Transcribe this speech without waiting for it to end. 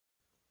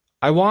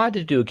I wanted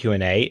to do a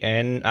Q&A,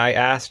 and I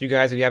asked you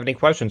guys if you have any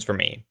questions for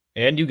me,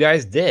 and you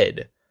guys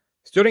did.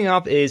 Starting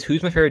off is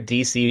who's my favorite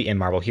DC and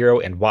Marvel hero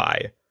and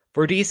why?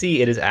 For DC,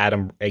 it is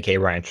Adam, aka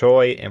Ryan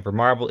Choi, and for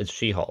Marvel, it's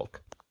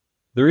She-Hulk.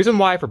 The reason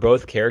why for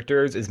both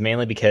characters is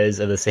mainly because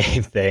of the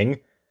same thing.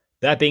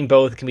 That being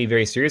both can be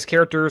very serious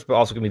characters, but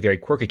also can be very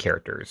quirky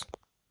characters.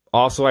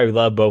 Also, I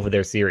love both of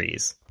their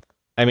series.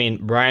 I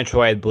mean, Ryan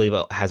Choi, I believe,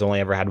 has only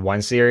ever had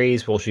one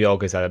series, while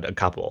She-Hulk has had a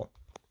couple.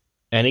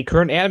 Any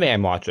current anime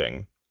I'm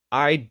watching?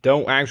 I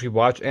don't actually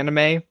watch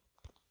anime.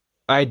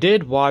 I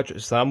did watch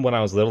some when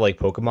I was little, like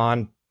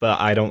Pokemon, but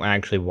I don't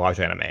actually watch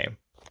anime.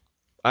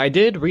 I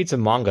did read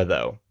some manga,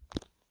 though.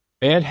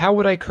 And how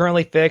would I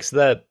currently fix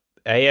the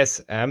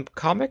ASM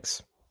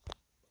comics?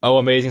 Oh,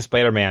 Amazing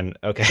Spider-Man.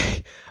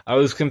 Okay. I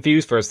was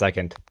confused for a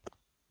second.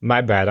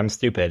 My bad, I'm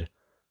stupid.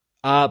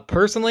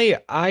 Personally,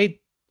 I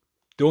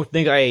don't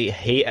think I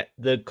hate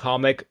the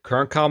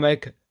current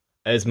comic,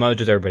 as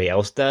much as everybody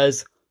else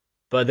does,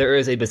 but there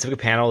is a specific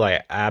panel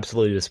I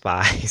absolutely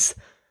despise.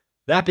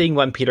 That being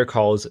when Peter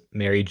calls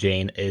Mary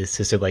Jane a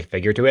sister-like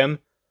figure to him,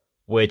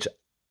 which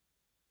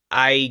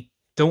I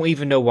don't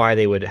even know why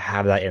they would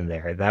have that in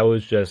there. That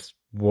was just,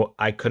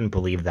 I couldn't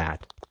believe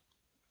that.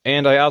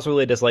 And I also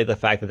really dislike the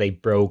fact that they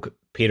broke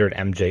Peter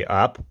and MJ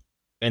up,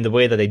 and the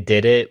way that they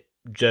did it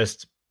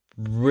just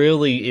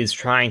really is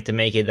trying to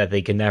make it that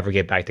they can never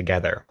get back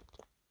together.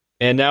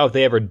 And now if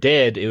they ever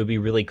did, it would be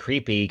really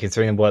creepy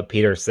considering what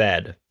Peter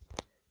said.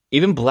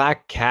 Even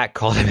Black Cat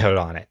called him out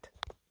on it.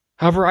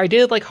 However, I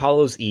did like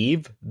Hollow's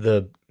Eve,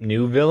 the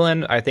new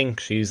villain. I think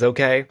she's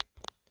okay.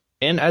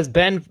 And as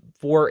Ben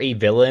for a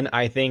villain,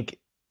 I think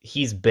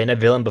he's been a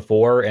villain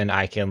before, and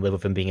I can live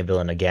with him being a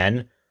villain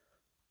again.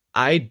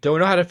 I don't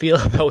know how to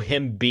feel about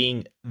him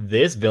being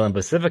this villain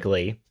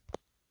specifically,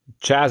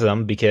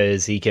 Chasm,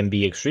 because he can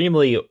be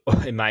extremely,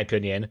 in my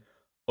opinion,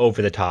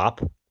 over the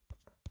top.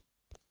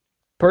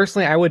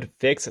 Personally, I would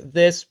fix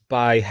this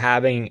by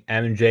having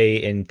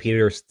MJ and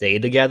Peter stay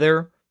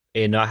together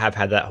and not have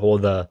had that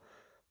whole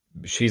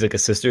she's like a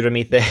sister to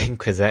me thing,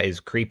 because that is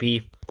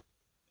creepy.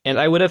 And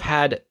I would have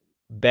had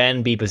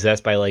Ben be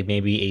possessed by like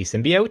maybe a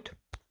symbiote.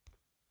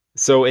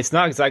 So it's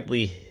not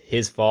exactly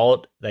his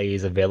fault that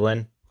he's a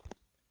villain.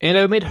 And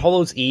I made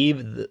Hollow's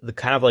Eve the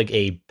kind of like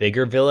a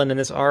bigger villain in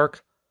this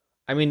arc.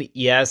 I mean,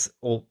 yes,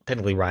 well,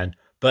 technically Ryan,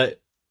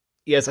 but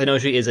yes, I know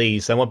she is a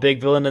somewhat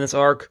big villain in this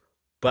arc,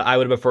 but I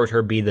would have preferred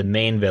her be the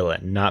main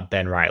villain, not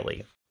Ben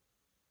Reilly.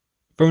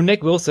 From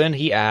Nick Wilson,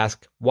 he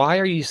asked, why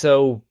are you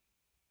so...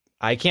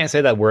 I can't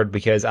say that word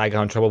because I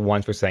got in trouble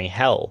once for saying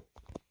hell,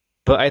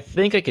 but I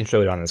think I can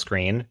show it on the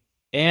screen,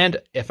 and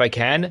if I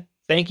can,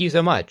 thank you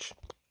so much.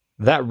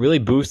 That really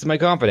boosted my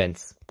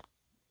confidence.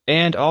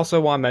 And also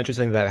I want to mention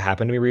something that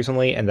happened to me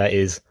recently, and that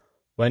is,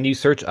 when you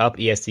search up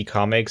ESC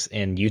Comics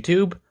in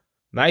YouTube,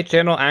 my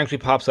channel actually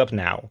pops up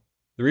now.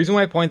 The reason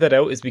why I point that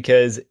out is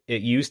because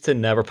it used to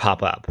never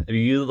pop up. If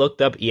you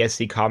looked up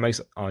ESC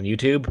Comics on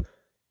YouTube,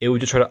 it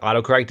would just try to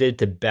autocorrect it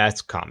to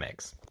Best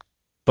Comics.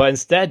 But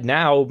instead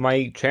now,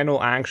 my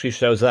channel actually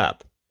shows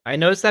up. I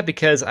noticed that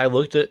because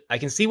I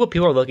can see what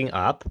people are looking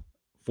up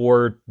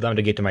for them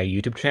to get to my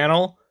YouTube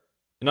channel,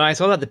 and I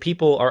saw that the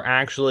people are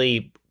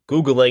actually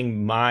Googling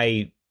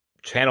my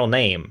channel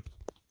name.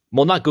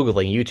 Well, not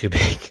Googling,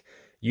 YouTubing.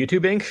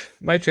 YouTubing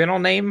my channel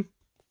name?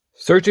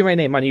 Searching my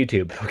name on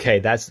YouTube. Okay,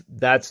 that's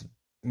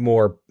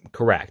more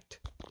correct.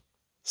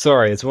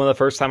 Sorry, it's one of the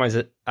first times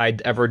I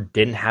ever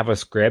didn't have a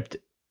script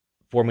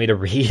for me to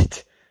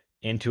read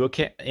into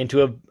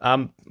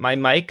my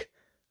mic,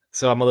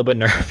 so I'm a little bit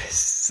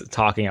nervous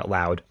talking out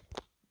loud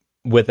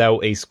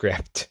without a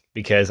script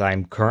because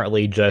I'm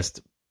currently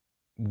just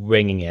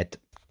winging it.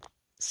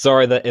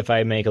 Sorry that if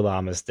I make a lot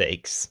of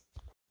mistakes.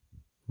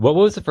 What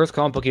was the first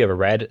comic book you ever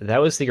read?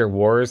 That was Secret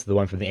Wars, the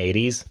one from the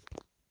 80s.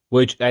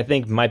 Which I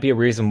think might be a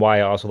reason why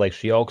I also like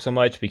She-Hulk so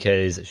much,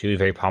 because she was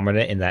very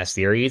prominent in that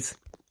series.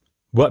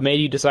 What made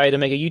you decide to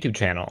make a YouTube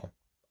channel?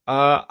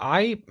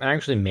 I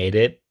actually made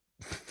it.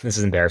 This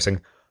is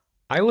embarrassing.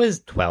 I was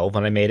 12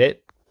 when I made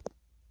it.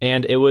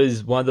 And it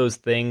was one of those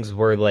things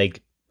where,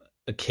 like,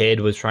 a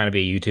kid was trying to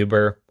be a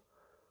YouTuber.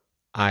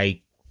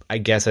 I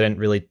guess I didn't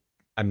really...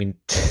 I mean,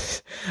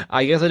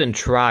 I guess I didn't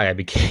try. I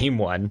became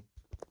one.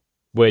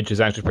 Which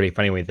is actually pretty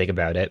funny when you think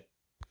about it.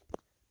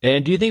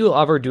 And do you think you'll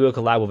ever do a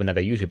collab with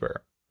another YouTuber?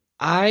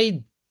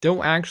 I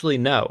don't actually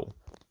know.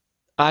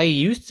 I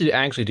used to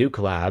actually do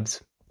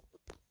collabs,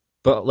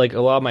 but like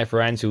a lot of my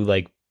friends who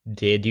like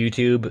did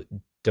YouTube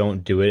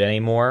don't do it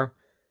anymore.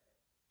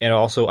 And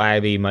also I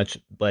have a much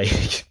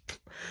like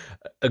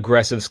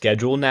aggressive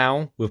schedule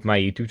now with my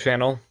YouTube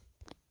channel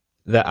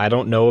that I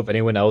don't know if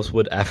anyone else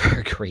would ever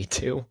agree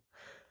to.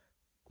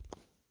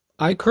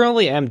 I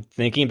currently am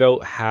thinking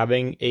about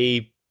having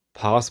a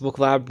possible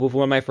collab with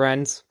one of my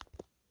friends.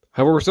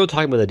 However, we're still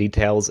talking about the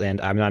details,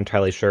 and I'm not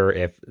entirely sure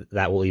if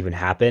that will even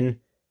happen.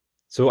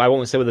 So I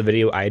won't say what the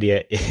video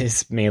idea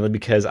is, mainly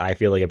because I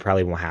feel like it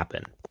probably won't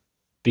happen.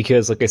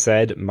 Because, like I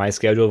said, my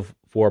schedule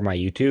for my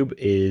YouTube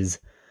is...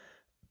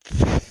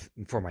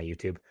 for my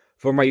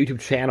YouTube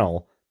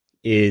channel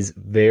is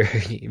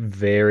very,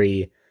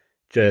 very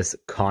just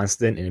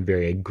constant and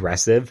very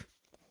aggressive.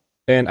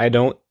 And I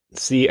don't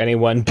see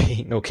anyone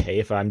being okay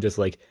if I'm just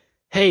like,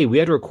 hey, we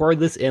had to record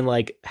this in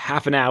like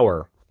half an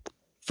hour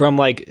from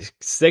like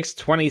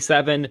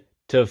 6:27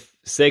 to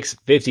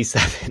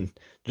 6:57,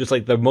 just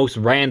like the most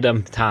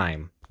random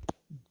time.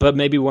 But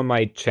maybe when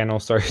my channel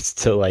starts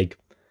to like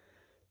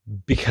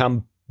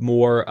become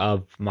more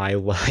of my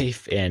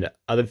life and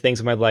other things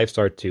in my life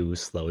start to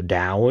slow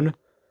down,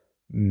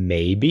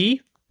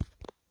 maybe.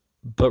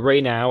 But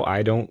right now,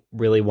 I don't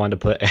really want to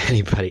put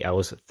anybody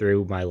else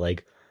through my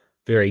like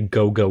very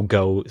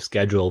go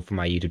schedule for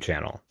my YouTube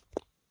channel.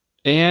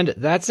 And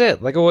that's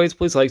it. Like always,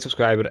 please like,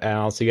 subscribe, and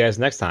I'll see you guys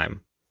next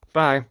time.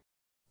 Bye.